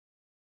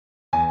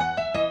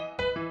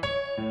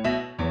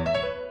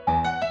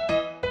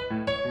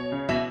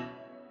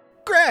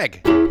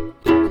Greg.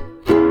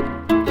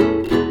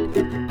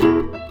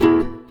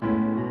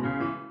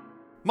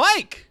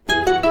 Mike.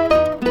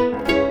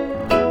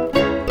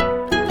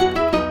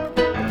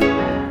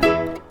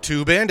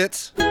 Two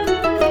bandits.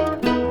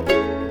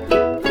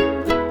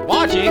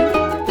 Watching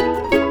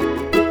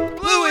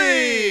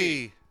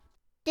Bluey.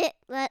 The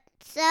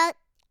episode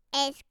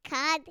is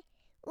called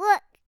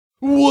Look.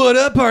 What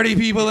up, party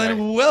people,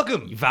 and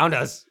welcome You found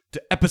us.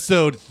 to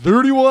episode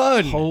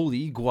 31.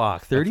 Holy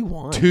guac.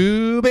 31.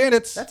 Two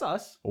bandits. That's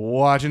us.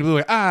 Watching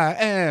Bluey. I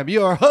am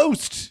your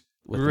host,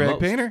 With the Greg most.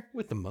 Painter.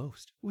 With the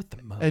most.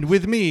 And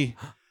with me,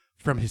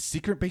 from his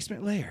secret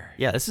basement lair,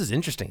 Yeah, this is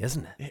interesting,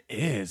 isn't it?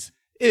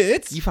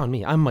 it's You found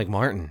me. I'm Mike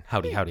Martin.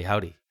 Howdy, howdy,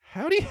 howdy.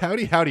 howdy,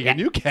 howdy, howdy, a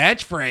new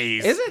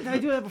catchphrase. Is it? Did I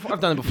do that before? I've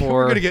done it We're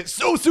before. going to get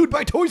so sued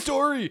by Toy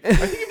Story. I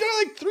think you've done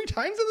it like 3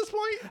 times at this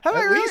point. Have I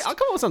At really? least. I'll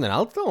come up with something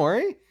else. Don't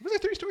worry. Was there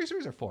 3 Toy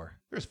Stories or 4?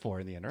 There's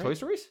 4 in the end, right? Toy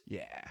Stories?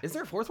 Yeah. Is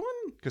there a fourth one?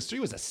 Because 3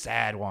 was a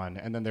sad one,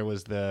 and then there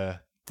was the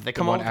Did they the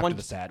come one up with after one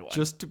the sad one.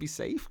 just to be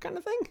safe kind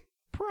of thing?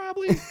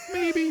 Probably,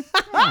 maybe.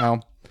 I don't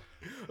know.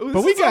 Ooh, But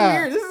this we is so got-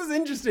 weird. This is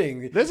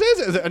interesting. This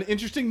is an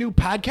interesting new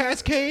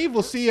podcast cave.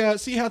 We'll see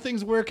how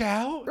things work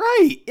out.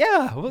 Right.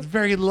 Yeah. Well, It's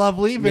very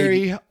lovely,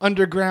 very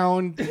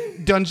underground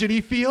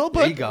dungeony feel,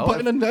 There but, you go.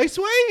 but in a nice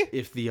way.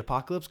 if the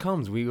apocalypse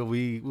comes, we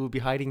will be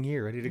hiding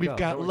here, ready to go. We've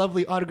got Don't worry.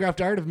 lovely autographed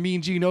art of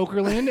Mean Gene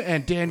Okerlund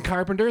and Dan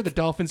Carpenter, the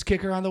Dolphins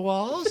kicker, on the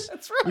walls.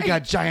 That's right. We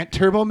got giant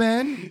Turbo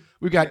Men.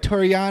 We got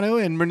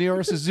Toriano and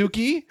Minoru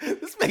Suzuki,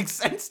 This makes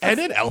sense. and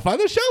an elf on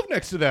the shelf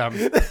next to them.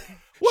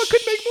 What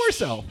could make more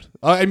self?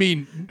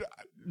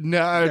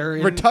 They're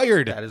in-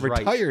 retired, that is right.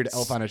 retired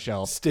elf on a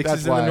shelf. Styx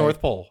That's is in the why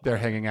North Pole. They're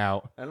hanging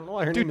out. I don't know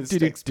why her Do, name is do,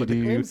 do, Styx, but the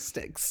do, do. name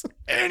Styx.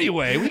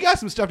 Anyway, we got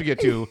some stuff to get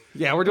to.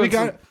 Yeah, we're doing We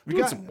got- some, we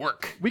doing got- some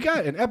work. We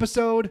got an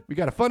episode. We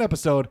got a fun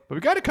episode, but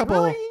we got a couple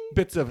Really?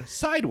 bits of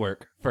side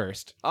work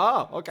first.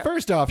 Oh, okay.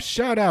 First off,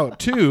 shout out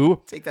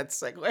to Take that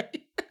segue.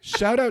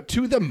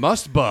 the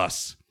Must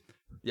Bus.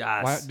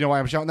 Yes. Why, you know why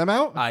I'm shouting them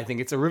out? I think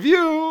it's a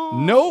review.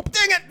 Nope.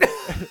 Dang it.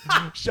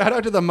 Shout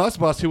out to the Must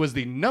Bus, who was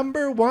the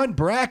 #1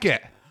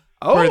 bracket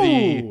Oh. for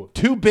the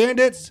Two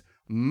Bandits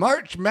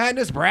March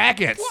Madness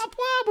brackets.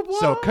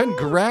 So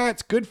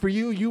congrats, good for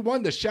you. You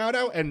won the shout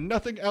out and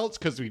nothing else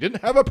because we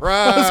didn't have a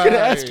prize. I was going to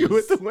ask you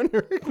what the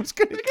winner was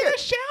going to Get get. a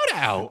shout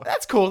out.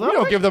 That's cool. We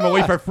don't give them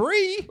away for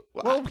free.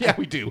 Well, yeah,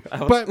 we do.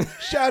 But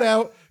shout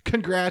out,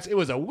 congrats. It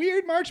was a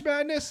weird March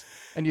Madness,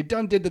 and you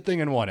done did the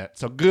thing and won it.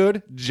 So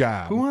good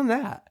job. Who won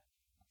that?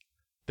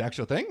 The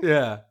actual thing?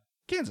 Yeah.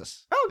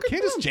 Kansas. Oh, good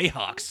Kansas for them.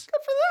 Jayhawks.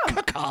 Good for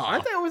them. Caw.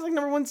 Aren't they always like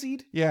 #1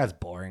 seed? Yeah, it's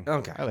boring.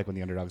 Okay. I like when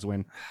the underdogs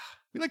win.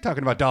 We like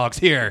talking about dogs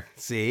here.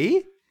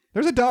 See?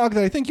 There's a dog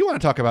that I think you want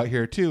to talk about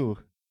here too,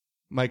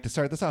 Mike, to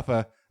start this off.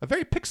 A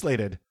very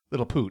pixelated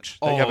little pooch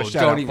that you have a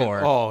shout out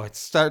for. Oh,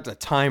 start the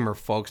timer,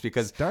 folks,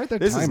 because Start the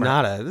this timer.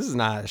 is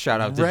not a shout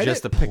out to Reddit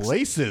just the pixel.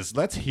 places.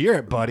 Let's hear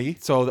it, buddy.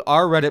 So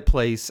our Reddit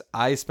place,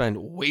 I spend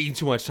way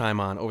too much time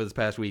on over this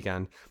past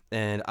weekend,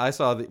 and I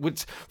saw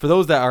which for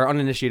those that are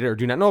uninitiated or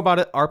do not know about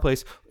it, our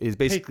place is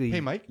basically.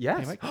 Hey, Mike. Yes.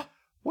 Hey, Mike.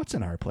 What's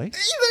in our place?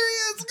 There he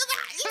is. Look at that.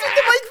 You got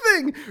the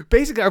mic thing.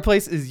 Basically, our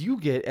place is you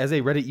get as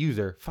a Reddit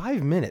user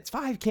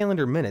 5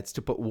 calendar minutes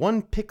to put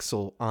 1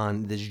 pixel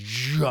on this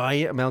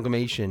giant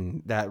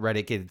amalgamation that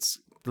Reddit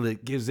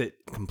gives it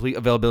complete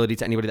availability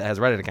to anybody that has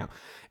a Reddit account.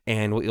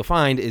 And what you'll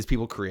find is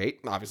people create,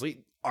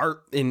 obviously,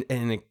 art in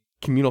a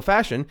communal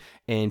fashion,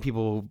 and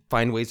people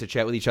find ways to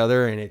chat with each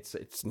other, and it's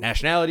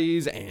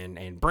nationalities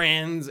and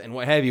brands and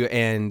what have you.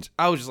 And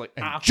I was just like,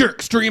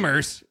 Jerk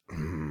streamers.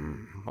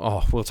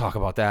 oh, we'll talk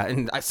about that.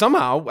 And I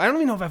don't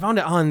even know if I found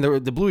it on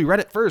the Bluey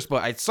Reddit first,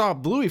 but I saw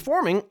Bluey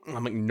forming.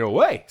 I'm like, no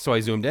way. So I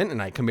zoomed in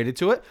and I committed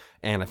to it,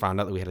 and I found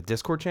out that we had a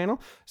Discord channel.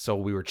 So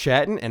we were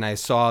chatting, and I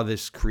saw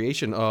this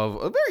creation of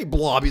a very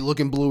blobby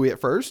looking Bluey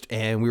at first,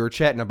 and we were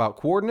chatting about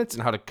coordinates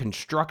and how to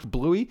construct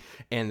Bluey,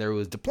 and there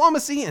was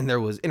diplomacy and there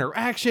was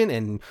interaction,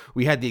 and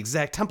we had the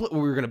exact template we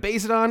were going to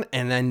base it on.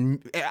 And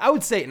then I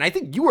would say, and I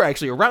think you were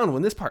actually around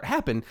when this part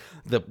happened,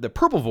 the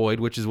purple void,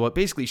 which is what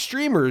basically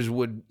streamers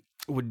would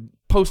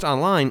post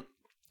online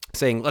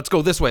saying, let's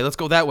go this way, let's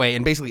go that way,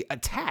 and basically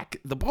attack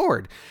the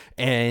board.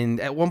 And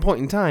at one point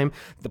in time,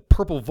 the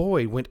purple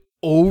void went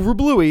over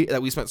Bluey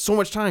that we spent so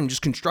much time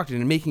just constructing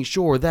and making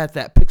sure that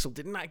pixel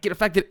did not get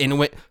affected, and it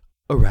went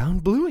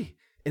around Bluey.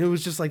 And it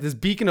was just like this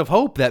beacon of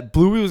hope that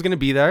Bluey was going to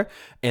be there,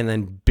 and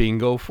then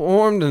bingo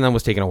formed, and then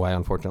was taken away,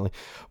 unfortunately.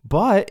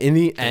 But in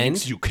the end,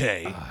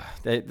 UK.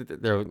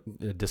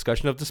 the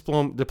discussion of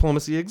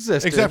diplomacy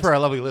exists. Except for our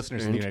lovely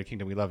listeners in the United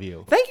Kingdom. We love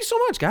you. Thank you so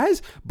much,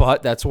 guys.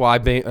 But that's why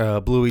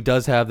Bluey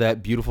does have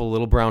that beautiful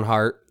little brown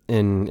heart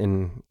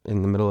in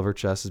the middle of her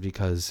chest is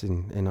because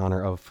in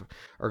honor of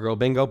our girl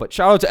Bingo. But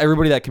shout out to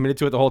everybody that committed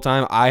to it the whole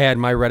time. I had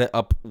my Reddit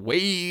up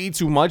way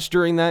too much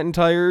during that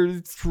entire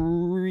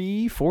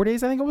 3-4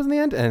 days, I think it was in the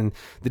end. And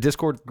the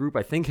Discord group,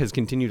 I think, has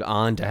continued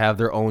on to have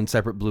their own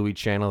separate Bluey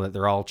channel that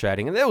they're all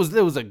chatting. And there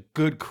was a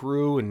good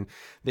crew, and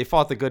they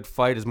fought the good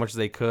fight as much as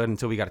they could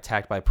until we got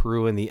attacked by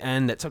Prue in the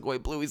end that took away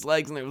Bluey's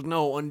legs, and there was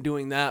no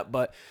undoing that.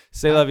 But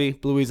say Levy,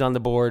 Bluey's on the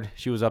board.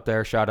 She was up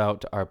there. Shout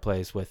out to our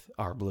place with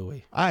our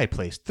Bluey. I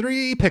placed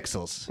 3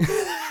 pixels.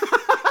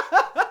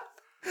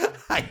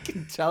 I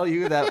can tell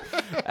you that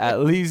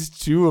at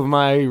least 2 of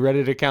my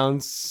Reddit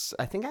accounts,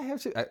 I think I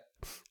have to.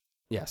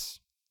 Yes.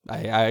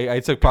 I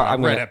took part.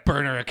 I'm Reddit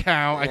burner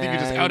account. I think you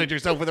just outed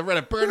yourself with a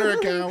Reddit burner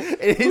account.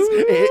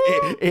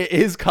 It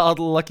is called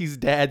Lucky's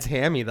Dad's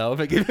Hammy, though, if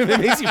it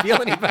makes you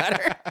feel any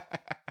better.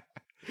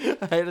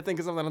 I had to think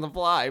of something on the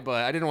fly,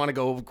 but I didn't want to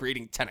go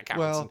creating 10 accounts.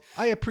 Well,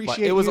 I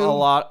appreciate it was you. a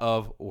lot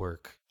of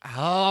work.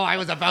 Oh, I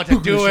was about to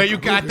do it. You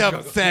got the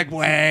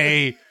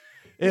segue.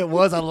 It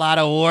was a lot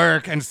of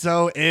work, and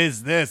so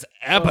is this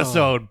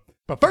episode.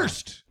 But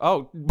first,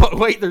 but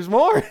wait, there's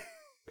more. We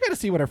got to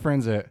see what our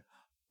friends at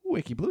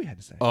Wiki Bluey had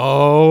to say.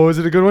 Oh, is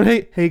it a good one?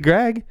 Hey,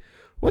 Greg,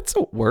 what's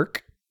a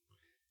work?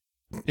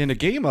 In a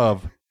game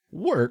of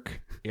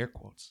work, air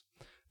quotes,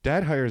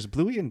 Dad hires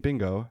Bluey and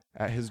Bingo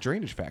at his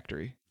drain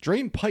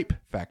pipe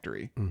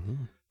factory. Mm-hmm.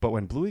 But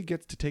when Bluey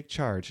gets to take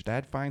charge,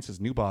 Dad finds his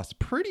new boss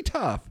pretty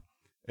tough,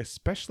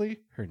 especially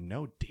her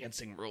no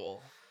dancing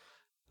rule.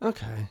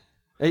 Okay.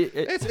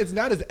 It's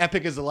not as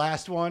epic as the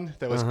last one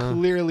that was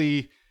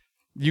clearly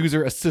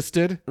user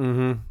assisted.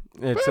 Mm-hmm.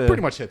 But it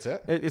pretty much hits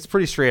it. It's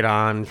pretty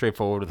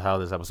straightforward with how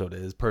this episode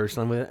is.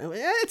 Personally,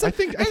 I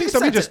think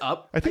somebody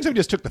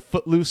just took the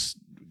Footloose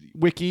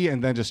wiki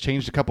and then just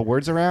changed a couple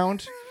words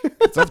around. So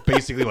that's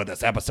basically what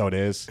this episode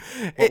is.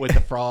 What with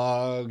the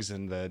frogs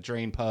and the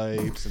drain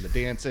pipes and the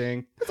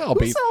dancing. It's all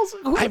based.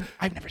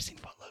 I've never seen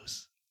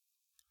Footloose.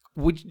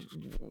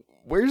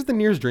 Where's the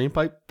nearest drain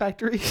pipe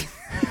factory?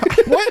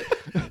 What?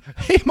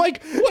 Hey,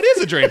 Mike, what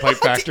is a drain pipe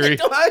factory?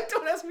 Don't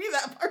ask me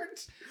that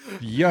part.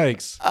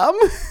 Yikes.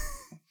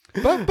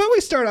 But we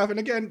start off, and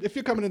again, if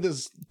you're coming into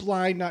this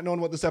blind, not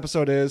knowing what this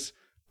episode is,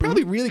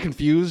 probably really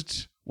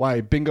confused why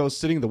Bingo's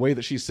sitting the way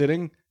that she's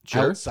sitting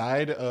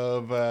outside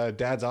of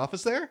Dad's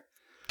office there.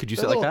 Could you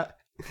sit like that?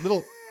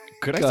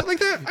 Could I sit like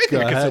that? I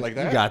think I could sit like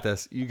that.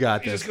 You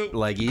got this.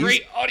 Leggies.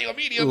 Great audio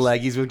medium.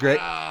 Leggies with great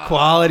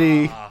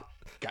quality.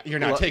 God, you're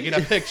not taking a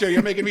picture.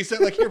 You're making me sit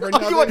like here for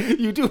nothing.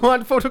 You do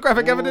want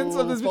photographic evidence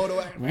of this?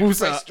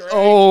 Woosah.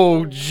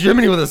 Oh,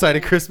 Jiminy with a side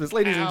of Christmas.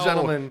 Ladies and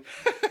gentlemen.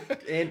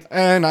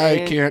 And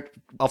I can't.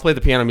 I'll play the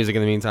piano music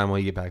in the meantime while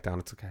you get back down.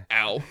 It's okay.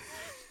 Ow.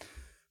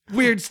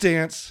 Weird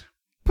stance.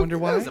 Wonder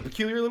why. That was a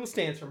peculiar little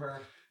stance from her.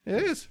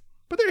 It is.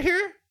 But they're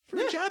here for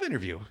a job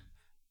interview.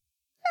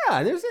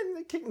 Yeah, there's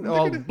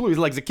Bluey's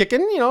legs are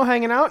kicking,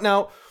 hanging out.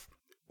 Now,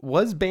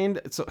 what was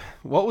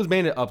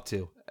Bandit up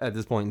to at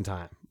this point in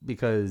time?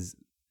 Because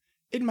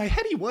in my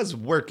head, he was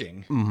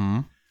working. Mm-hmm.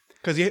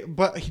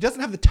 But he doesn't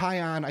have the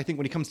tie on, I think,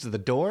 when he comes to the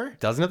door.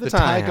 Doesn't have the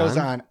tie goes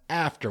on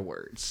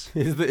afterwards.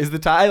 Is the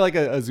tie like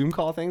a Zoom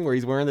call thing where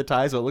he's wearing the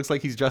tie so it looks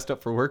like he's dressed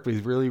up for work, but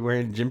he's really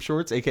wearing gym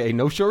shorts, a.k.a.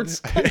 no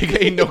shorts?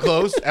 A.k.a. no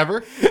clothes,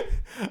 ever?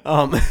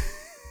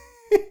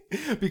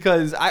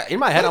 Because in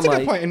my head, that's a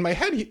good point. In my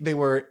head,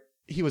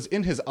 he was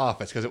in his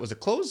office because it was a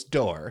closed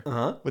door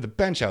with a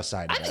bench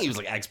outside of it. I think he was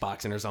like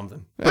Xboxing or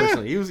something.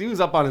 Personally, he was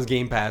up on his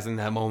Game Pass in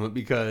that moment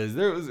because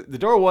the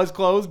door was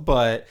closed,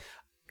 but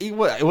it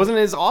wasn't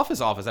his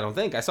office. I don't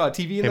think. I saw a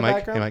TV in the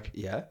background. Hey, Mike.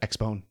 Yeah.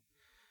 Xbone.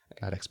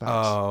 Got Xbox.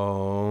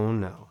 Oh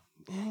no!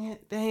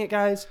 Dang it,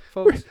 guys,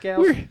 folks,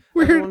 gals.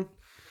 We're here.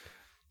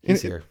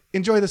 He's here.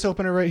 Enjoy this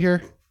opener right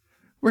here.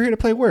 We're here to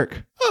play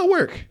work. Oh,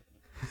 work.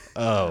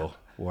 Oh,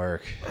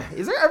 work.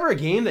 Is there ever a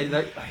game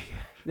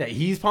that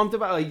he's pumped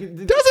about?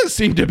 Like, doesn't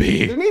seem to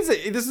be.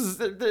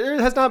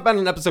 There has not been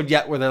an episode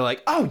yet where they're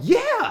like, oh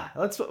yeah,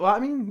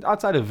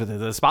 outside of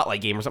the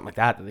Spotlight game or something like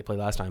that they played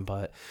last time,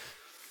 but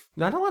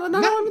not a lot of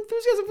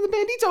enthusiasm for the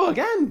Bandito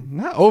again.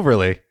 Not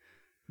overly,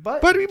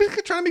 but we're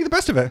trying to make the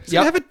best of it.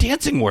 So have a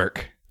dancing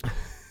work.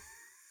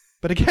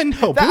 But again,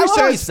 no.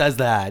 Bluey says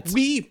that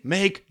we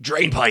make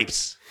drain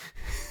pipes.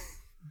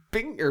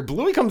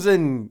 Bluey comes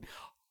in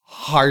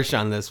harsh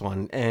on this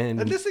one, and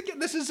this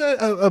is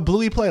a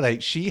Bluey play.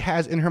 Like, she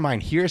has in her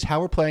mind, here's how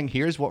we're playing,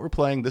 here's what we're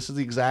playing, this is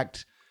the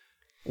exact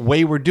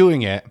way we're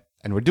doing it,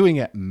 and we're doing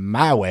it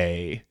my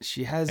way.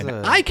 She has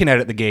I can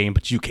edit the game,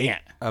 but you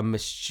can't. A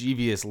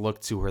mischievous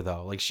look to her,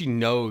 though. Like, she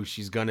knows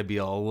she's gonna be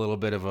a little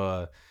bit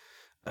of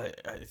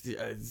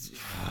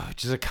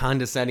just a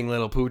condescending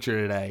little poocher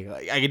today.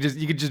 Like,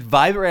 you could just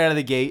vibe right out of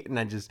the gate,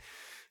 and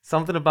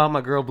something about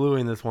my girl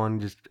Bluey in this one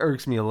just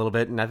irks me a little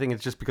bit, and I think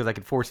it's just because I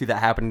could foresee that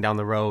happening down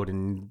the road,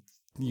 and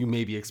you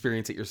maybe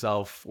experience it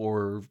yourself,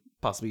 or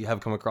possibly have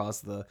come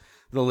across the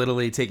Little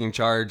League taking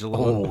charge a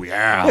little. Oh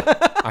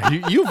yeah,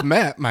 you've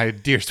met my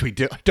dear sweet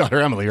daughter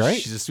Emily, right?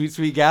 She's a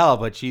sweet gal,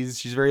 but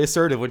she's very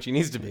assertive when she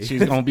needs to be.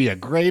 She's gonna be a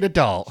great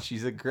adult.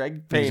 She's a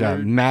Greg Painter, she's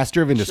a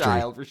master of industry,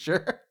 child for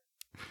sure.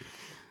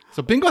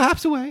 So Bingo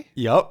hops away.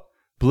 Yep.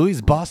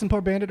 Bluey's bossing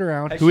poor Bandit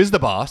around. Who is the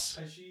boss?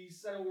 Has she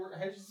said a word?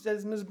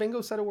 Has Ms.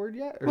 Bingo said a word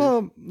yet? Or-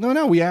 Well,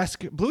 no. We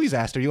ask. Bluey's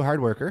asked, "Are you a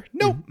hard worker?"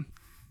 Nope.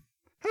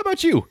 How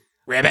about you,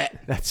 Ribbit?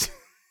 That's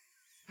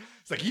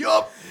It's like,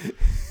 yup.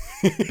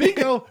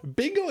 Bingo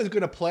is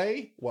going to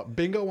play what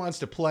Bingo wants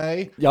to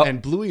play. Yup.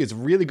 And Bluey is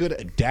really good at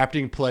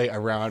adapting play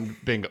around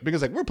Bingo.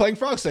 Bingo's like, we're playing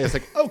frogs today. It's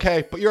like,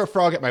 okay, but you're a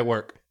frog at my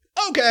work.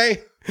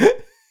 Okay.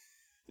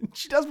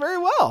 she does very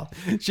well.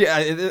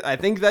 I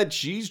think that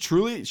she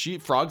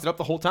frogs it up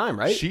the whole time,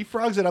 right? She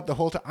frogs it up the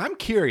whole time. I'm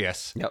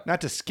curious, Yep.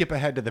 not to skip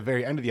ahead to the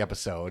very end of the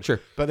episode. Sure.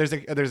 But there's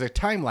a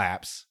time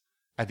lapse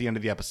at the end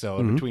of the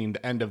episode between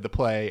the end of the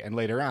play and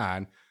later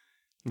on.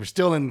 We're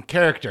still in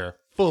character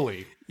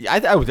fully. Yeah,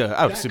 I would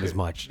assume as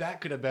much. That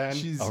could have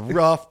been a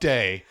rough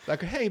day.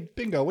 Like, hey,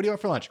 Bingo, what do you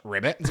want for lunch?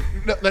 Ribbit. It's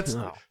like, no, let's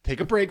take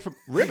a break from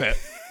Ribbit.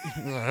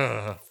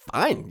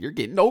 Fine, you're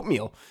getting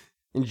oatmeal.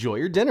 Enjoy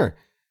your dinner.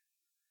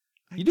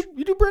 You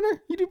do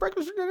Brenner? You do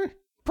breakfast for dinner?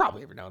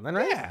 Probably every now and then,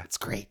 right? Yeah. It's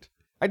great.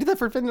 I did that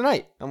for Finn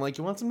tonight. I'm like,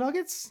 you want some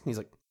nuggets? He's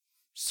like,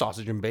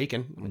 sausage and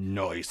bacon. I'm like,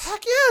 Nice.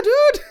 heck yeah,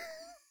 dude.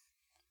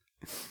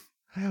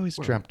 I always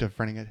dreamt of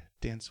running a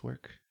dance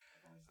work.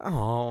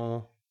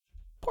 Oh,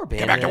 poor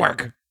Bandit. Get back to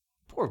work.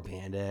 Poor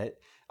Bandit.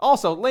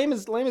 Also,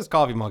 lamest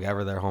coffee mug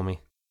ever there, homie.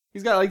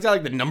 He's got like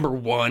the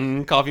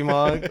 #1 coffee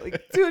mug.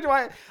 Like, dude,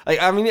 why?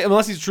 Like, I mean,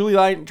 unless he's truly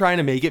like trying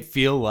to make it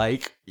feel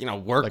like,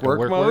 work Like a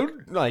work mode.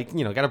 Like,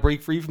 got to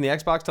break free from the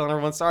Xbox, telling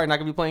everyone, sorry, not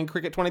gonna be playing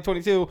Cricket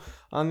 2022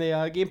 on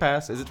the Game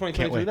Pass. Is it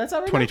 2022? That's out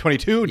right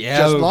 2022 Yeah,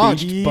 just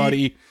launched, baby.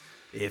 buddy. now?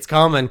 It's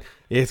coming.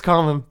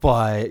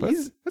 But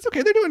That's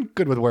okay. They're doing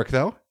good with work,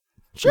 though.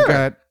 sure. We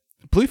got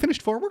Blue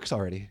finished 4 works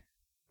already.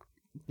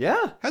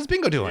 Yeah. How's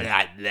Bingo doing?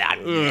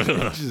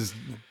 Just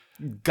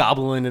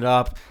gobbling it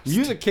up.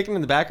 Music kicking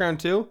in the background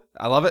too.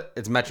 I love it.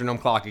 It's metronome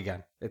clock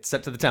again. It's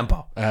set to the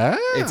tempo.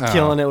 It's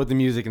killing it with the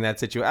music in that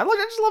situation. I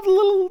just love the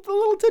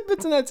little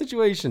tidbits in that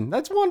situation.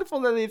 That's wonderful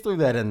that they threw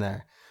that in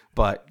there.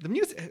 But The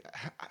music,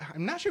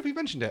 I'm not sure if we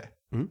mentioned it.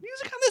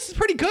 Music on this is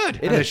pretty good.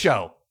 It on the is.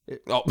 show.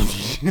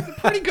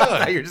 Pretty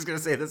good. You're just gonna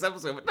say this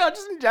episode, but no,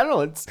 just in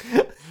general, it's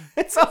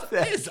up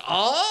there. It's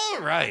all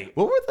right.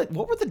 What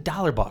were the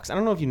dollar bucks? I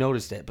don't know if you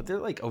noticed it, but they're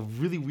like a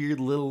really weird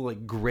little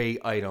like gray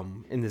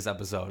item in this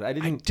episode. I I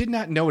didn't. did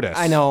not notice.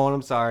 I know, and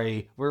I'm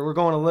sorry. We're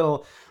going a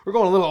little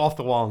off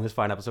the wall in this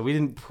fine episode. We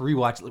didn't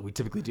pre-watch like we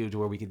typically do, to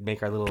where we could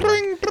make our little.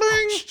 Bring.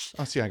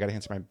 Oh, see, I got to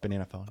answer my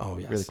banana phone. Oh,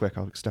 yes. Really quick.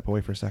 I'll step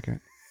away for a second.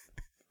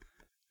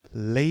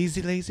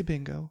 Lazy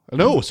Bingo.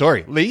 No,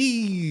 sorry.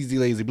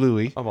 Lazy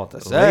Bluey. I'm about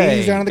to say.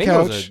 Lays down on the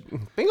couch.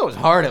 Bingo's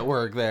hard at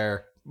work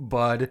there,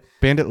 bud.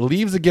 Bandit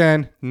leaves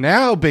again.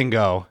 Now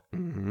Bingo.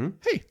 Mm-hmm.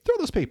 Hey, throw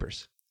those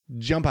papers.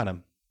 Jump on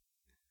him.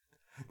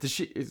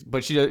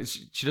 But she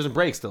doesn't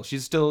break still.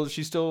 She's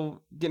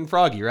still getting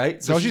froggy,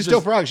 right? So she's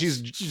still frog. She's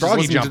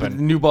froggy listening to the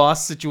jumping. new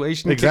boss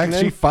situation. Exactly.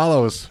 kicking She in.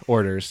 follows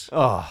orders.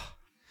 Oh.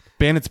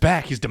 Bandit's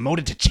back. He's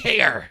demoted to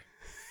chair.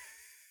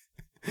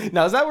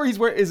 Now is that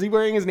where is he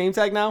wearing his name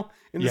tag now?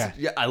 Yeah.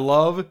 I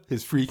love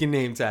his freaking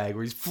name tag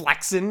where he's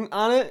flexing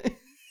on it.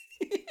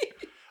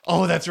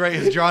 Oh, that's right.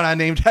 His drawn on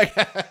name tag.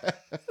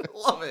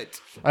 Love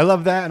it. I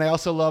love that. And I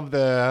also love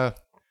the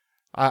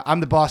I'm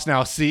the boss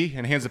now, see?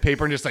 And hands the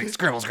paper and just like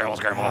scribble.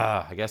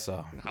 I guess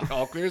so.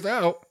 All clears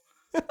out.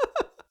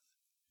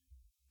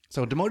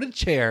 So demoted to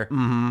chair.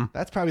 Mm-hmm.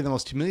 That's probably the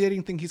most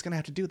humiliating thing he's going to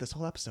have to do this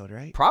whole episode,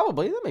 right?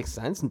 Probably. That makes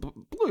sense.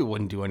 Bluey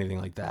wouldn't do anything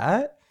like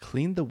that.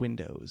 Clean the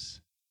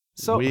windows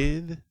So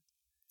with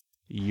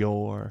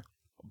your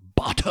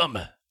bottom.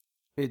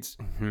 it's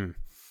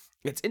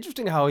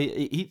interesting how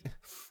he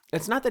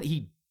it's not that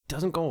he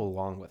doesn't go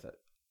along with it,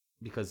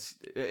 because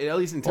at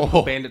least in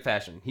typical Bandit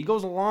fashion, he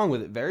goes along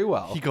with it very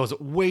well. He goes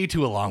way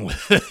too along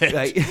with it.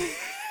 Like,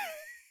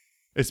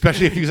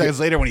 Especially a few seconds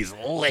later when he's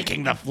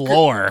licking the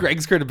floor.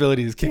 Greg's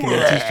credibility is kicking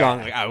in too strong.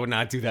 Like, I would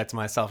not do that to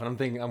myself,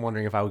 and I'm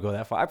wondering if I would go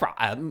that far.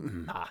 I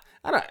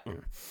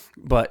don't.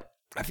 But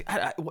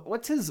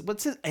what's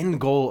his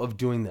end goal of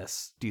doing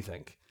this? Do you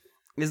think?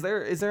 Is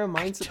there a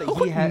mindset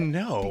that he had?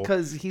 No,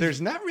 because there's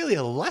not really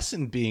a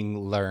lesson being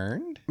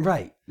learned.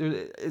 Right.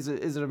 Is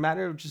it a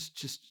matter of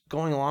just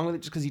going along with it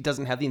just because he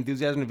doesn't have the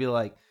enthusiasm to be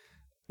like,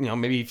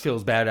 maybe he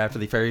feels bad after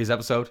the fairies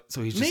episode,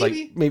 so he's just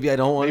maybe I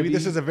don't want to. Maybe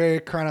this is a very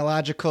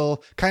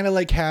chronological, kind of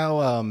like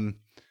how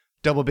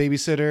Double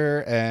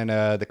Babysitter and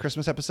the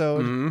Christmas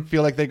episode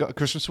feel like they go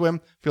Christmas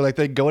Swim feel like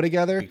they go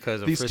together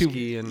because of these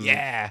Frisky two. and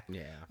Yeah.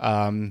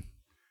 Yeah.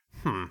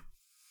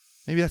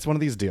 Maybe that's one of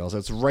these deals.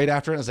 It's right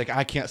after it. It's like,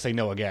 I can't say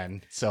no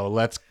again. So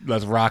let's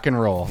rock and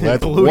roll.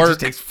 Let's Blue work.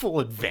 just takes full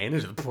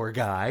advantage of the poor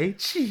guy.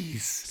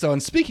 Jeez. So,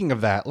 and speaking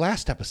of that,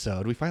 last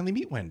episode we finally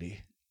meet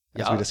Wendy,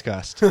 as we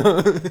discussed.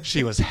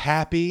 She was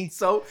happy.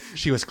 So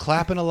She was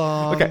clapping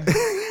along. okay.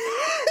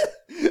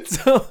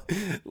 So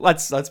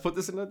let's put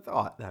this into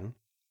thought then.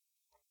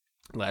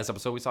 Last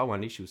episode we saw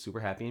Wendy. She was super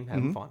happy and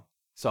having fun.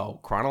 So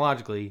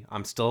chronologically,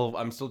 I'm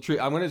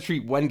going to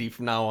treat Wendy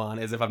from now on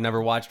as if I've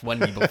never watched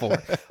Wendy before.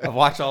 I've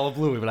watched all of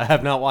Bluey, but I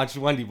have not watched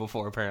Wendy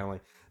before, apparently.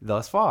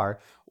 thus far.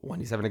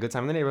 Wendy's having a good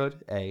time in the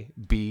neighborhood. A.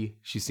 B.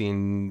 She's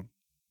seeing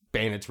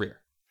Bandit's rear.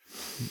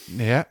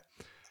 Yeah.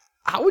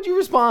 How would you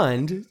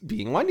respond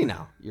being Wendy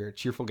now? You're a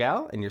cheerful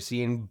gal and you're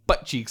seeing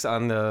butt cheeks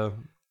on the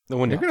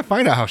window. You're going to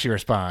find out how she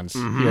responds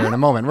here in a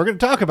moment. We're going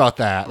to talk about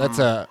that.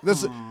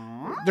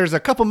 There's a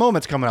couple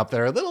moments coming up that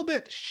are a little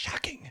bit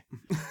shocking.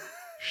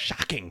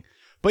 Shocking.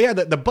 But yeah,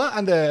 the butt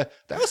on that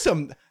was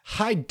some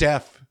high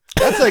def.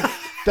 That's like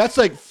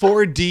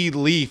 4D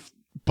leaf,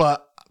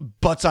 but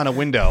butts on a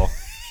window.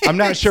 I'm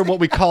not sure what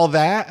we call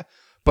that,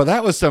 but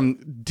that was some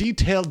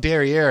detailed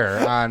derriere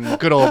on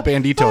good old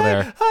Bandito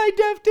there. High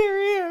def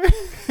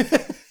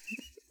derriere.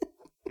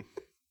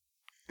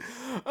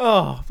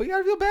 Oh, but you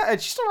gotta feel bad.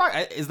 She's still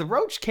right. Is the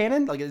roach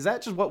canon? Like, is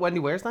that just what Wendy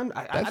wears then?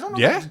 I don't know.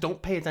 Yeah. If I just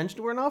don't pay attention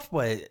to her enough,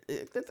 but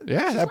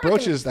That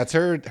brooch that's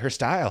her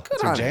style.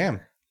 It's her jam.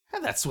 Her.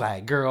 Have that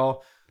swag,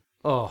 girl.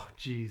 Oh,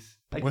 jeez.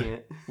 I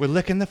can't. We're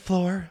licking the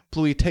floor.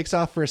 Bluey takes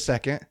off for a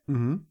second.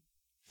 Mm-hmm.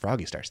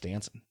 Froggy starts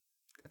dancing.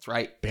 That's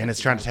right. Bandit's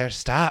trying to tell her to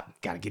stop.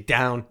 Gotta get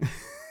down.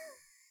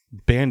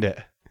 Bandit,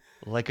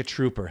 like a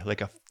trooper,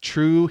 like a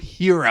true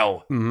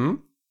hero,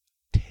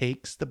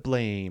 takes the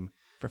blame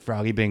for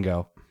Froggy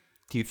Bingo.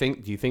 Do you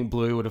think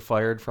Bluey would have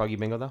fired Froggy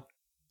Bingo though?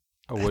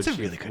 Or That's a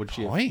really good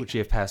point. Would she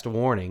have passed a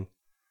warning?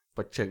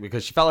 But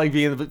because she felt like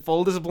being the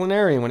full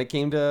disciplinarian when it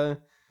came to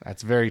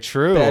That's very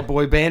true. bad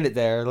boy Bandit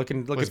there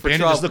looking Was for Bandit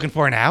trouble. just looking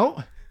for an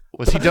out?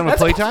 Was he done with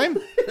playtime?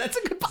 That's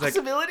a good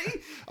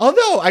possibility.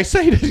 Although I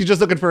say he's just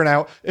looking for an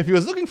out. If he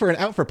was looking for an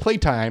out for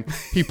playtime,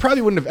 he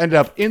probably wouldn't have ended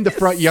up in the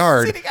front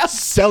yard Sitting out.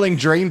 selling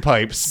drain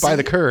pipes by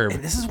the curb.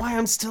 And this is why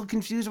I'm still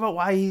confused about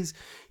why he's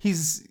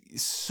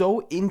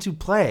so into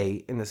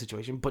play in this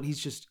situation, but he's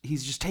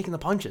just taking the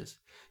punches.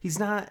 He's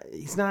not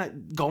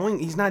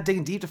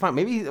digging deep to find.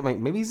 Maybe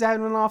he's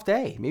having an off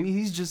day. Maybe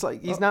he's just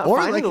like he's not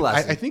finding the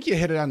lesson. I think you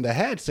hit it on the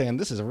head, saying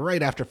this is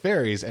right after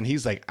Fairies, and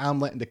he's like, I'm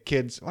letting the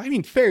kids. Well, I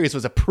mean, Fairies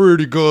was a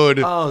pretty good.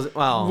 Oh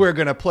well, we're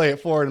gonna play it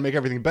forward and make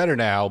everything better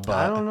now. But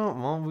I don't know.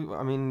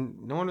 Well,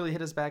 no one really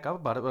hit us back up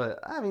about it. But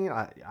I mean,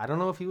 I don't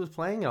know if he was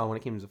playing it all when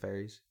it came to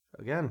Fairies.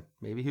 Again,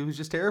 maybe he was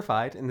just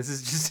terrified, and this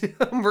is just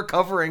him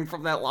recovering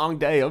from that long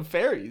day of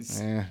Fairies.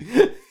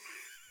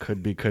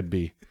 Could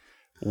be.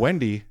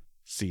 Wendy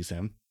sees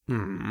him.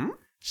 Mm-hmm.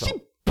 She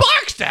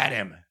barks at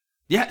him.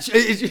 Yeah,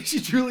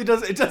 she truly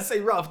does. It does say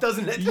rough,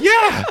 doesn't it?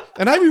 Yeah,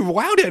 and I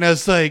rewound it, and I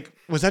was like,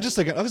 was that just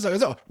like? I was like,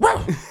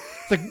 whoa!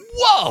 It's like,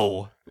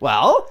 whoa!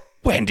 Well,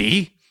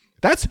 Wendy,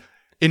 that's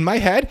in my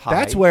head.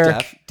 That's high where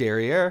def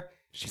derriere.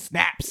 she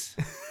snaps.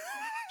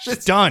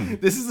 She's done.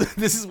 This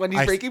is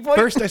Wendy's breaking point.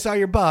 First, I saw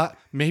your butt.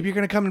 Maybe you're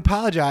gonna come and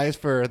apologize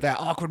for that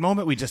awkward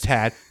moment we just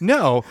had.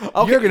 No,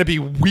 you're gonna be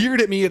weird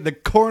at me at the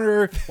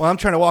corner while I'm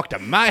trying to walk to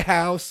my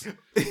house.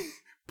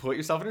 Put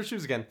yourself in her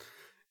shoes again.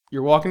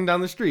 You're walking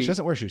down the street. She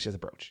doesn't wear shoes. She has a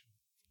brooch.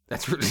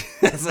 That's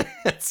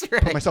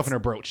right. Put myself in her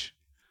brooch.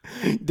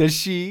 Does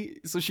she?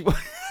 So she.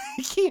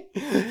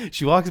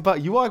 She walks by.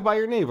 You walk by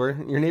your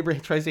neighbor. Your neighbor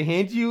tries to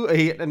hand you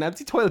an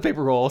empty toilet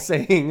paper roll,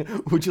 saying,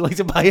 "Would you like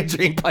to buy a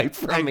drain pipe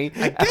from me?"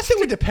 I guess it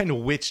would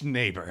depend which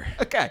neighbor.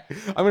 Okay,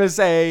 I'm gonna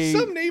say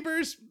Some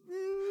neighbors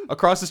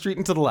across the street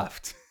and to the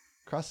left.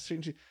 across the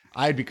street.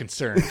 I'd be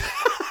concerned.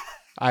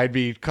 I'd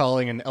be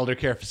calling an elder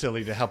care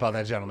facility to help out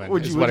that gentleman.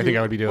 Is what I think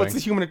I would be doing. What's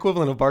the human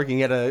equivalent of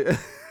barking at a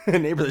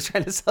neighbor that's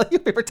trying to sell you a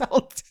paper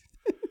towel?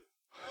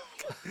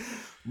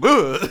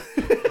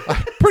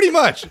 Pretty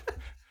much.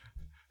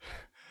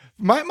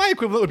 My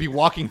equivalent would be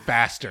walking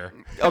faster.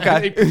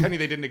 Okay. Pretending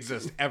they didn't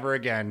exist ever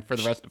again for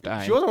the rest of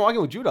time. She wasn't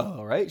walking with Judah,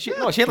 though, right? She had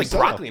like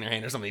broccoli in her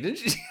hand or something, didn't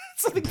she?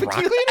 Something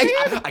Broccoli in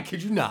her hand? I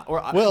kid you not.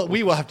 Well,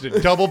 we will have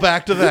to double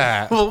back to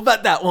that. We'll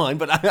bet that one,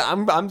 but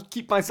I'm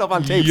keep myself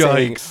on tape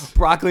saying Yikes.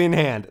 broccoli in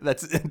hand.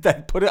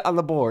 That put it on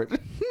the board.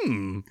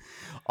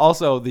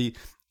 Also,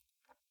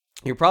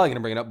 you're probably gonna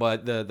bring it up,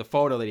 but the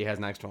photo that he has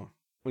next to him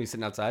when he's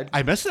sitting outside.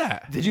 I missed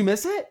that. Did you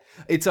miss it?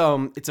 It's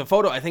a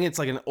photo. I think it's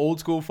like an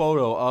old school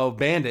photo of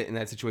Bandit in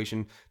that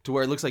situation, to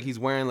where it looks like he's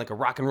wearing like a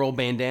rock and roll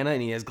bandana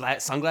and he has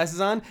sunglasses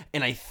on.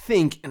 And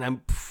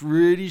I'm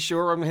pretty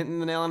sure I'm hitting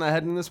the nail on the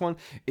head in this one.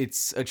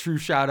 It's a true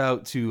shout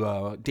out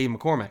to Dave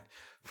McCormack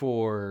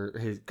for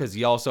his, because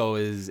he also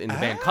is in the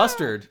band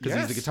Custard,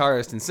 because he's the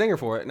guitarist and singer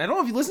for it. And I don't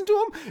know if you listen to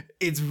him.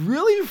 It's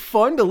really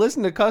fun to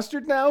listen to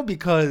Custard now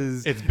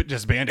because It's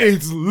just Bandit.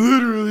 it's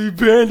literally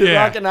Bandit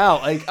rocking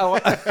out. Like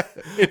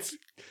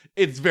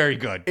It's very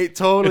good. it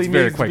totally It's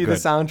very needs to quite be the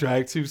good.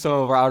 soundtrack to some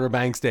of our Outer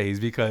Banks days,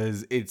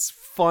 because it's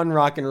fun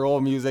rock and roll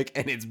music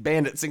and it's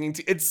Bandit singing.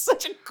 It's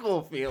such a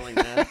cool feeling,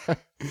 man.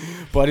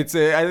 But I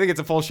think it's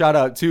a full shout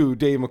out to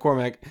Dave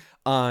McCormack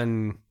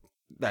on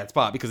that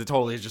spot, because it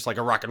totally is just like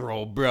a rock and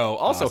roll bro.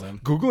 Also, Awesome.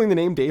 Googling the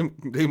name Dave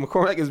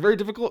McCormack is very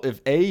difficult if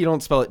you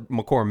don't spell it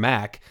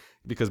McCormack,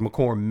 because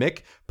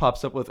McCormick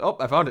pops up with,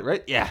 I found it,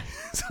 right? Yeah.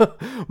 So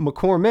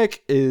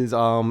McCormick is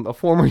a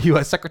former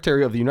U.S.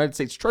 Secretary of the United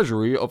States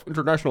Treasury of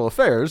International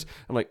Affairs.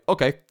 I'm like,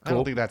 okay, cool. I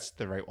don't think that's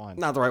the right one.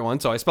 Not the right one,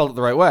 so I spelled it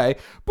the right way.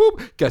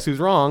 Boop. Guess who's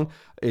wrong?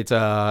 It's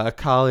a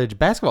college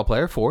basketball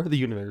player for the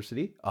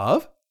University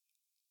of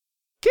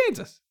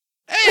Kansas.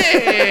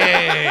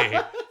 Hey!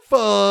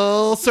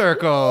 Full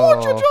circle.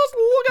 Would you just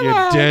look at You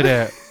that? did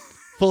it.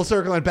 Full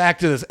circling back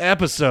to this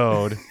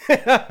episode.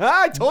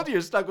 I told you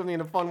you're stuck with me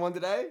in a fun one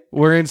today.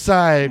 We're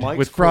inside Mike's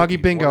with Froggy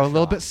Quirky Bingo, a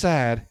little Workshop. bit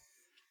sad.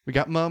 We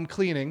got Mom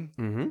cleaning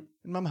Mm-hmm. and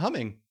Mom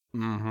humming.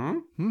 Mm-hmm.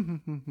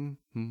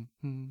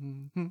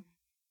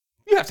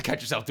 You have to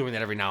catch yourself doing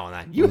that every now and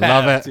then. You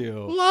Love have it.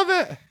 to. Love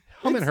it.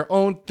 Humming her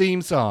own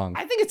theme song.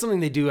 I think it's something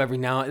they do every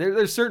now and then.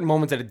 There's certain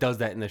moments that it does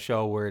that in the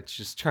show where it's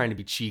just trying to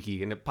be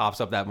cheeky and it pops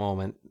up that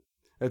moment.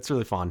 It's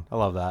really fun. I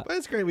love that. But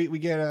it's great. We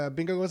get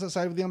Bingo goes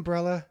outside with the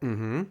umbrella.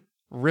 Mm-hmm.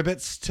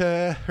 Ribbits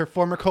to her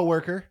former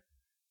coworker.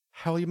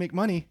 How will you make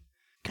money?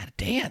 Gotta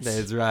dance.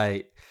 That's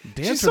right.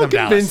 Dance She's for so them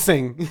dollars.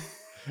 convincing.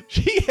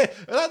 She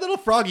that little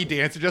froggy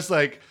dancer just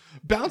like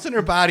bouncing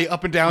her body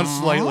up and down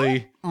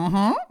slightly.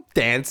 Mm-hmm.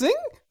 Dancing?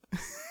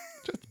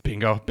 Just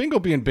Bingo. Bingo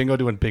being Bingo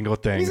doing Bingo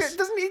things.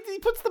 Doesn't he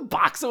puts the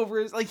box over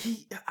his like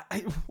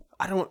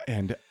I don't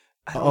And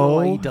know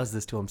why he does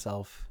this to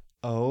himself.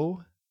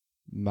 oh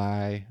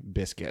my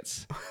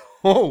biscuits.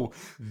 Oh.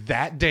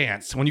 That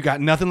dance when you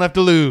got nothing left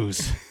to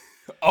lose.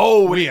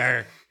 Oh,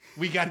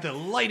 We got the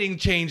lighting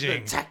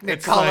changing. The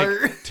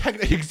Technicolor. It's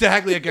like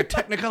exactly like a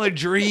Technicolor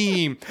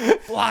dream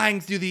flying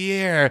through the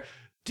air,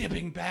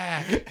 dipping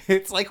back.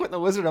 it's like when the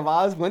Wizard of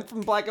Oz went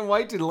from black and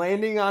white to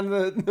landing on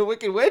the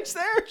Wicked Witch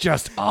there.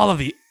 Just all of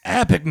the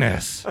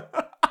epicness.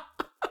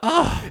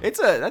 Oh,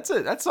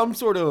 That's some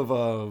sort of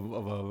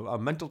a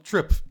mental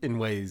trip in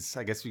ways,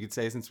 I guess you could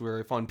say, since we're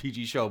a fun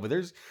PG show. But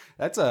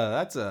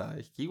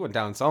he went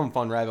down some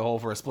fun rabbit hole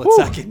for a split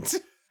second.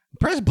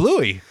 impressed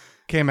Bluey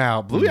came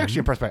out. Bluey actually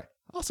impressed by.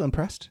 Also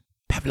impressed.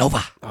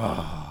 Pavlova,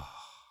 Oh,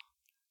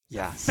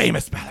 yes.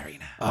 famous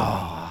ballerina.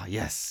 Oh,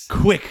 yes.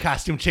 Quick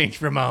costume change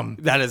for Mom.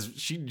 That is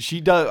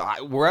she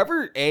does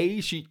wherever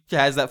she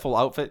has that full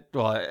outfit.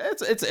 Well,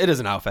 it is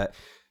an outfit.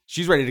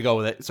 She's ready to go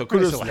with it. So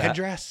kudos So to a that.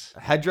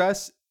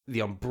 headdress.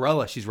 The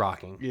umbrella she's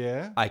rocking.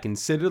 Yeah. I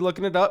considered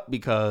looking it up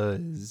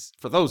because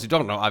for those who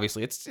don't know,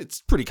 obviously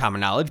it's pretty common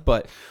knowledge,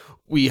 but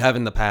we have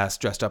in the past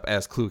dressed up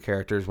as Clue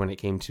characters when it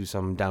came to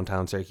some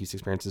downtown Syracuse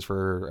experiences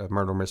for a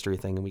murder mystery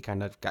thing, and we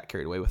kind of got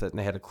carried away with it. And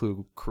they had a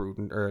Clue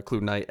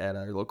night at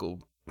our local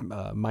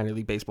minor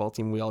league baseball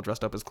team. We all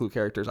dressed up as Clue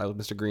characters. I was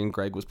Mr. Green,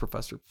 Greg was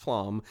Professor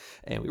Plum,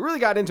 and we really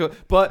got into it.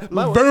 But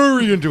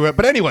Very into it.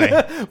 But anyway.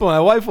 but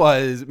my wife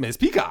was Miss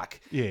Peacock,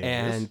 Yes.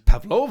 and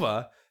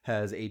Pavlova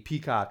has a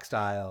peacock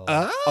style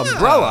Oh.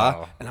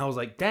 umbrella, and I was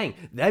like, dang,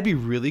 that'd be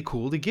really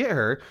cool to get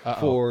her Uh-oh.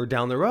 for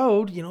down the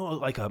road,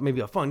 like maybe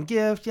a fun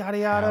gift, yada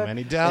yada. How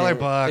many dollar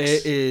bucks?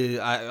 It is.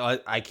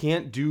 I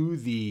can't do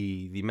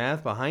the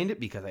math behind it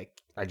because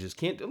I just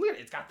can't. Look at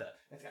it. It's got the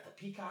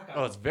peacock.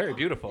 Oh, it's very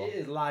beautiful. It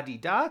is la di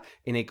da,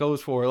 and it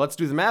goes for, let's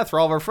do the math for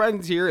all of our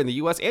friends here in the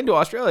U.S. and to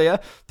Australia,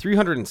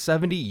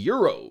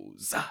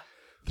 €370.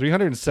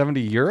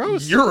 370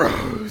 euros?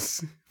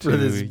 Euros for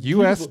this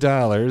US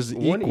dollars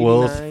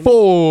equals 189.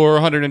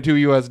 402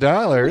 US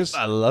dollars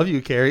I love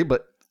you, Carrie,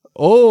 but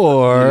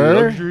or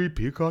luxury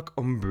peacock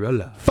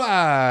umbrella.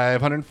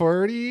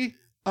 540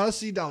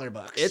 Aussie dollar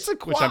bucks. It's a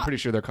which I'm pretty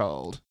sure they're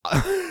called.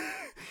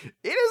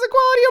 It is a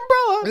quality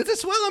umbrella. It's a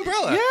swell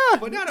umbrella. Yeah.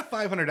 But not a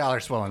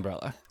 $500 swell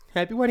umbrella.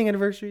 Happy wedding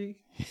anniversary.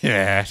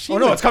 Yeah. Oh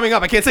no, it's coming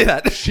up. I can't say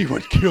that. She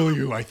would kill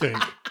you, I think.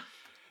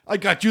 I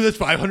got you this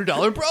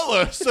 $500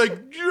 umbrella. It's like,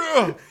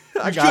 yeah.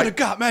 I should have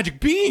got magic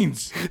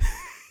beans.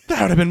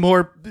 That would have been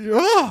more.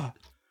 Oh.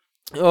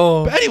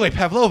 Oh, But anyway,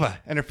 Pavlova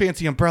and her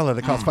fancy umbrella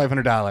that costs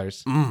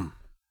 $500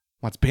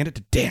 wants Bandit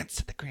to dance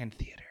at the Grand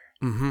Theater.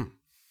 mm-hmm.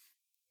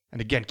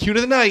 And again, cue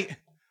to the night.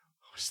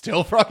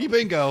 Still Froggy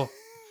Bingo.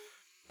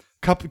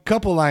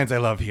 Couple lines I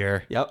love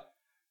here. Yep.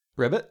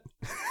 Ribbit.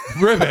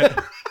 Ribbit.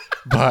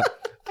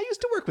 But I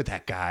used to work with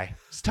that guy. I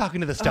was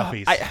talking to the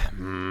Stuffies.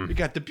 We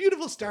got the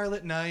beautiful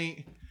starlit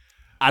night.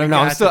 I don't know.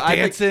 I'm Got still the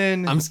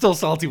dancing. I'm still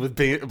salty with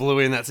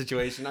Bluey in that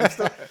situation. I'm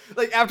still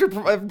like after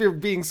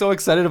being so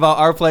excited about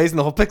our plays and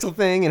the whole Pixel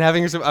thing and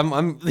having her.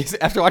 I'm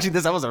after watching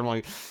this episode, I'm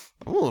like,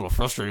 I'm a little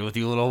frustrated with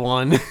you, little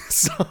one.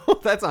 So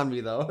that's on me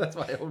though. That's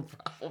my own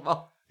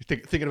problem.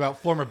 Thinking about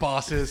former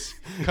bosses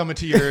coming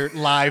to your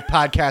live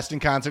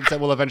podcasting concerts that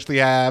we'll eventually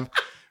have.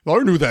 Well,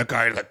 I knew that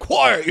guy. Like,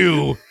 quiet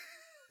you.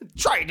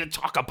 Trying to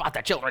talk about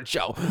the children's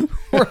show.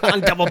 We're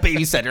on Double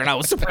Babysitter, and I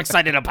was super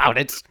excited about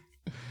it.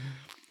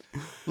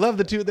 Love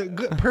the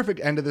good, perfect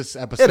end of this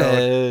episode. It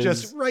is.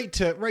 Just right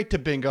to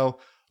Bingo.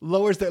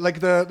 Lowers the like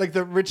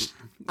the rich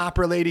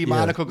opera lady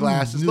monocle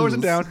glasses. Lowers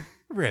it down.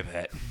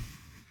 Ribbit.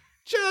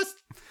 Just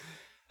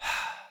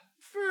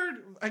for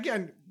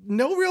again,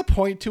 no real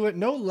point to it,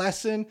 no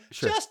lesson.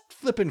 Sure. Just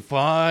flipping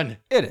fun.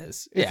 It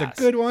is. It's a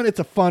good one. It's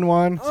a fun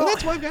one. So Oh.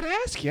 that's why I've got to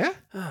ask you.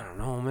 I don't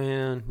know,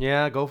 man.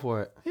 Yeah, go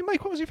for it. Hey,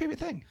 Mike, what was your favorite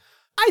thing?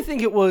 I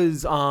think it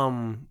was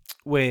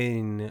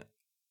when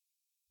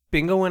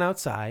Bingo went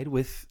outside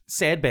with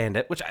Sad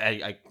Bandit, which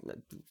I'm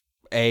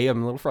a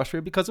little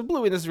frustrated because of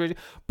Bluey in this situation,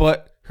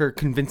 but her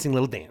convincing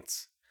little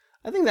dance.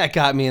 I think that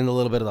got me in a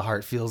little bit of the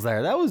heart feels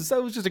there. That was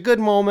just a good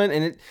moment,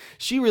 and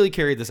she really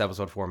carried this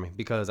episode for me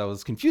because I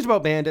was confused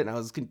about Bandit and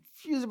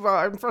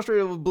I'm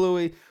frustrated with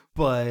Bluey,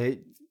 but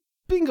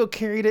Bingo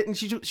carried it, and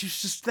she was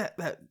just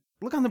that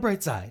look on the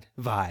bright side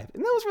vibe,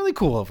 and that was really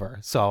cool of her.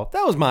 So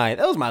that was my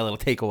little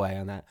takeaway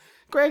on that.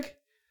 Greg,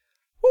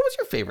 what was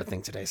your favorite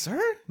thing today, sir?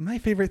 My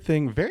favorite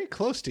thing, very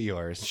close to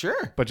yours.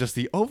 Sure. But just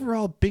the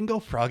overall Bingo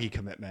Froggy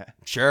commitment.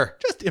 Sure.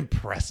 Just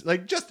impressive.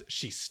 Like,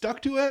 she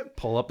stuck to it.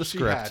 Pull up the She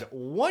script. had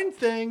one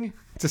thing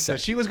To say.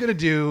 that she was going to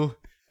do,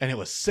 and it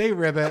was say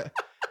ribbit.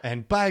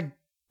 And by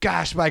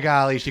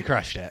golly, she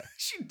crushed it.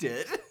 She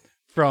did.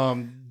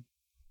 From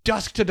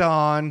dusk to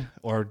dawn,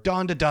 or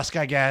dawn to dusk,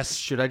 I guess.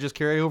 Should I just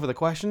carry over the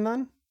question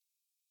then?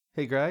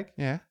 Hey, Greg,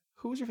 Yeah.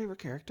 who was your favorite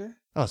character?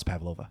 Oh, it's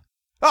Pavlova.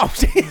 Oh,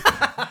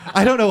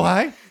 I don't know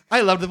why.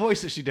 I love the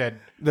voice that she did.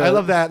 I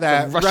love that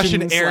the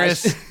Russian Russian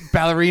heiress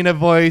ballerina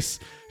voice.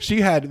 She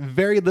had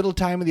very little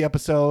time in the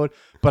episode,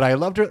 but I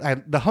loved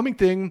her. The humming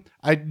thing,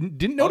 I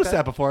didn't notice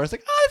that before. I was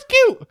like, oh, it's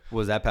cute.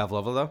 Was that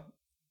Pavlova though?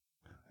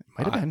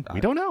 Might have been.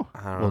 We don't know.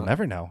 don't We'll know.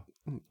 never know.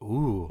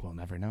 Ooh. We'll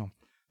never know.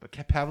 But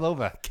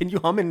Pavlova, Can you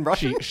hum in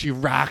Russian? she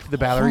rocked the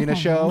ballerina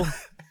show.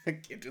 I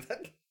can't do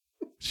that.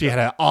 She had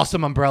an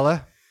awesome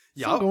umbrella.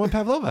 Yeah. So I'm going with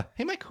Pavlova.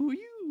 Hey, Mike, who are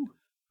you?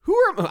 Who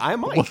am I?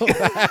 I'm Mike.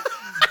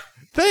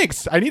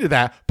 Thanks. I needed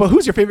that. But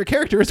who's your favorite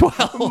character as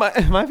well?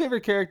 my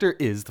favorite character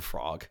is the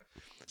frog.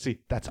 See,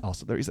 that's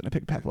also the reason I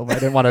picked Pavlova. I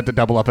didn't want it to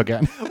double up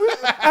again.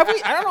 I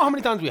don't know how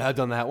many times we have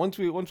done that. Once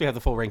we have the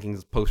full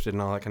rankings posted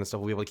and all that kind of stuff,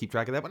 we'll be able to keep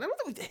track of that. But I don't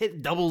think we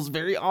hit doubles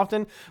very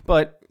often.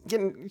 But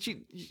again,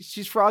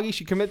 she's froggy.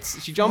 She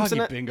commits. She jumps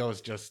in it. Bingo is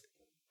just...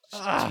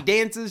 She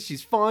dances.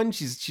 She's fun.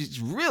 She's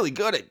really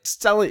good at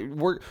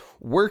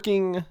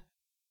working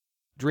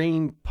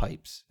drain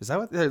pipes. Is that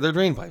what they're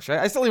drain pipes? Right?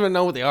 I still don't even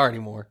know what they are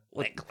anymore.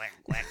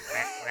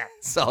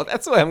 So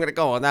that's why I'm gonna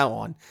go on that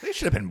one. They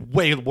should have been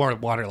way more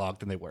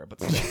waterlogged than they were,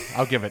 but still,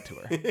 I'll give it to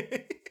her.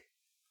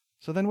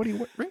 So then what do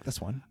you rank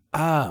this one?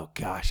 Oh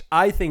gosh,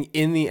 I think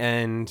in the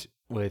end,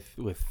 with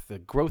the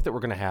growth that we're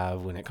gonna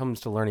have when it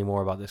comes to learning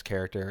more about this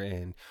character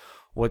and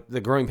what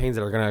the growing pains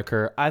that are gonna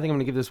occur, I think I'm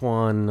gonna give this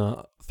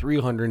one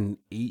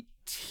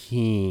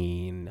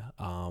 318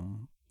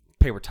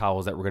 paper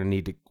towels that we're gonna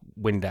need to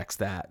Windex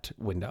that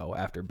window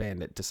after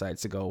Bandit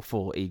decides to go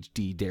full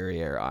HD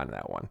derriere on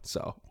that one.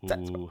 So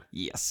that's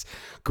yes,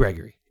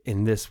 Gregory.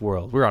 In this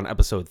world, we're on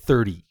episode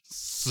 30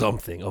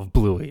 something of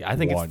Bluey. I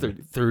think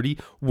it's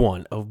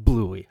 31 of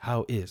Bluey.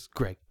 How is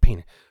Greg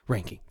Painter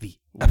ranking the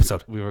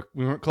episode? We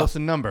weren't close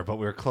in number, but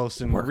we were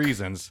close in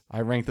reasons.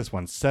 I ranked this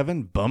one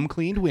 7 bum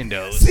cleaned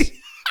windows.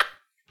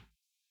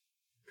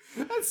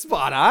 That's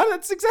spot on.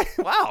 That's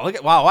exactly wow.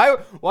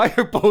 Why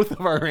are both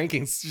of our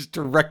rankings just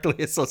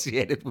directly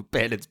associated with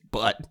Bandit's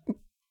butt?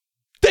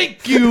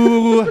 Thank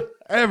you,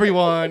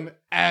 everyone,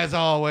 as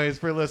always,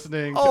 for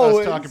listening to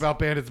us talk about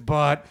Bandit's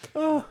butt.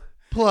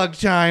 Plug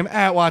time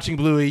at Watching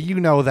Bluey. You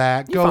know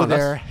that. Go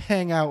there,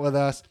 hang out with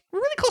us. We're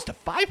really close to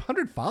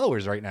 500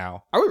 followers right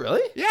now. Are we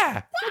really?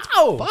 Yeah.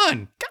 Wow.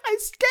 Fun.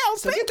 Guys,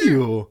 gals, So thank get there.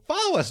 you.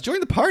 Follow us. Join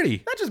the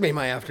party. That just made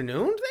my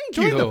afternoon. Thank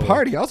Join you. the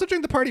party. Also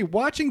join the party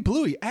watching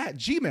Bluey at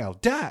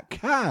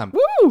gmail.com.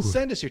 Woo!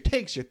 Send us your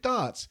takes, your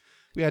thoughts.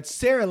 We had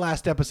Sarah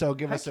last episode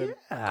give us a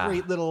yeah.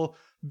 great little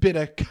bit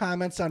of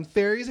comments on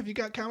fairies. If you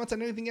got comments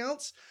on anything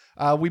else,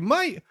 we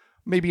might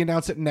maybe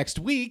announce it next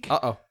week.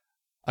 Uh-oh.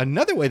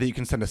 Another way that you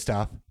can send us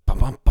stuff.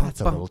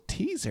 That's a little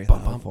teaser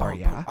for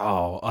you.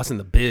 Oh, us in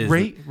the biz.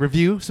 Rate,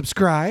 review,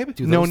 subscribe.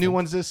 Do No those new things.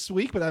 ones this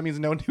week, but that means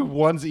no new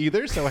ones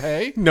either. So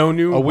hey, No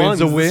new a win's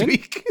ones a this win.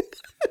 week.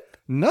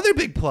 Another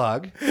big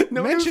plug.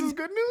 No news is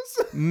good news.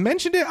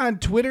 Mentioned it on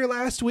Twitter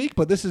last week,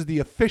 but this is the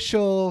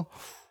official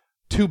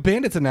Two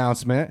Bandits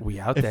announcement. We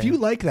out If there. you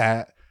like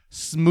that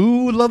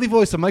smooth, lovely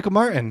voice of Michael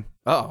Martin,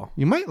 Uh-oh.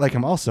 you might like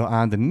him also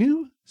on the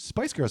new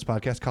Spice Girls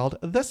podcast called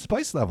The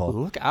Spice Level.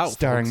 Look out,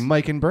 starring folks.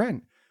 Mike and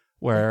Brent,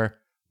 where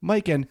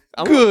Mike and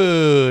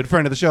good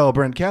friend of the show,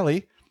 Brent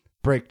Kelly,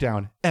 break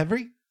down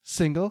every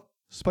single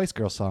Spice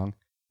Girl song,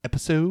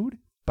 episode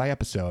by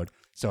episode.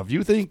 So if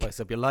you think Spice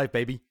up your life,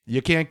 baby.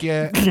 you can't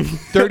get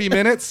 30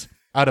 minutes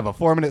out of a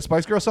 4-minute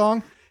Spice Girl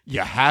song, you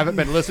haven't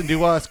been listening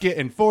to us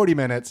getting 40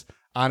 minutes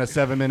on a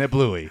 7-minute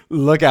Bluey.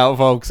 Look out,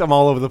 folks. I'm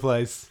all over the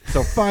place.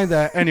 So find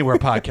that anywhere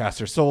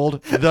podcasts are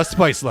sold. The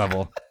Spice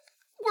Level.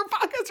 Where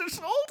podcasts are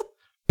sold?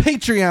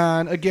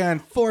 Patreon,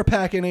 again,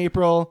 4-pack in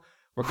April.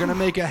 We're going to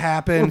make it We're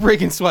happen.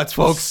 breaking sweats,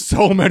 folks.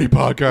 So many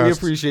podcasts. We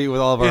appreciate you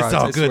with all of our It's hearts.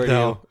 all I swear good, to you.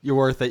 though. You're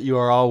worth it. You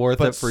are all worth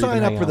But it for sign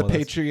even up hanging for the out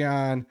with us.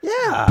 Patreon.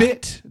 Yeah.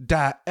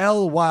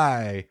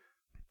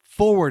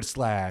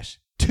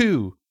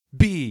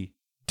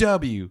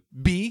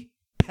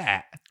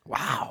 bit.ly/2BWB-Pat.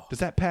 Wow. Does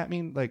that Pat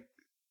mean like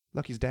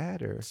Lucky's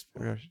dad or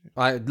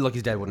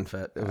Lucky's dad wouldn't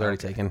fit. It was already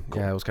taken.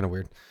 Cool. Yeah, it was kind of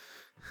weird.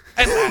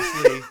 And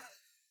lastly,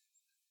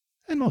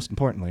 and most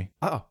importantly,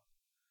 Uh-oh.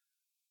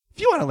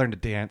 if you want to learn to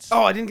dance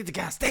Oh, I didn't get the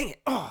gas. Dang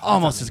it. Oh,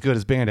 almost as good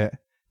as Bandit,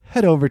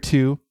 head over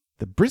to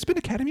the Brisbane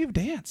Academy of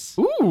Dance.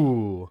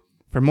 Ooh.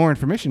 For more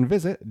information,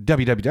 visit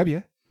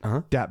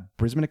Uh-huh.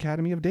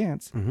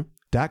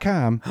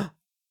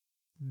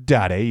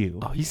 www.brisbaneacademyofdance.com.au.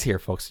 Oh, he's here,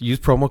 folks. Use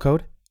promo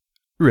code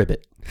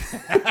RIBBIT.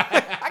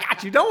 I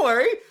got you. Don't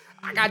worry.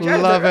 I got you.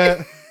 Love it.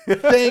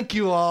 Thank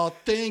you all.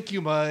 Thank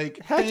you, Mike.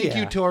 Heck Thank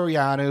you, yeah.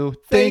 Toriano.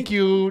 Thank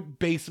you,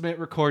 Basement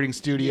Recording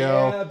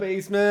Studio. Yeah,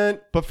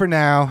 basement. But for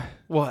now,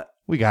 What?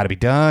 we got to be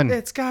done.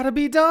 It's gotta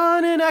be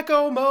done in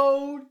echo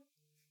mode.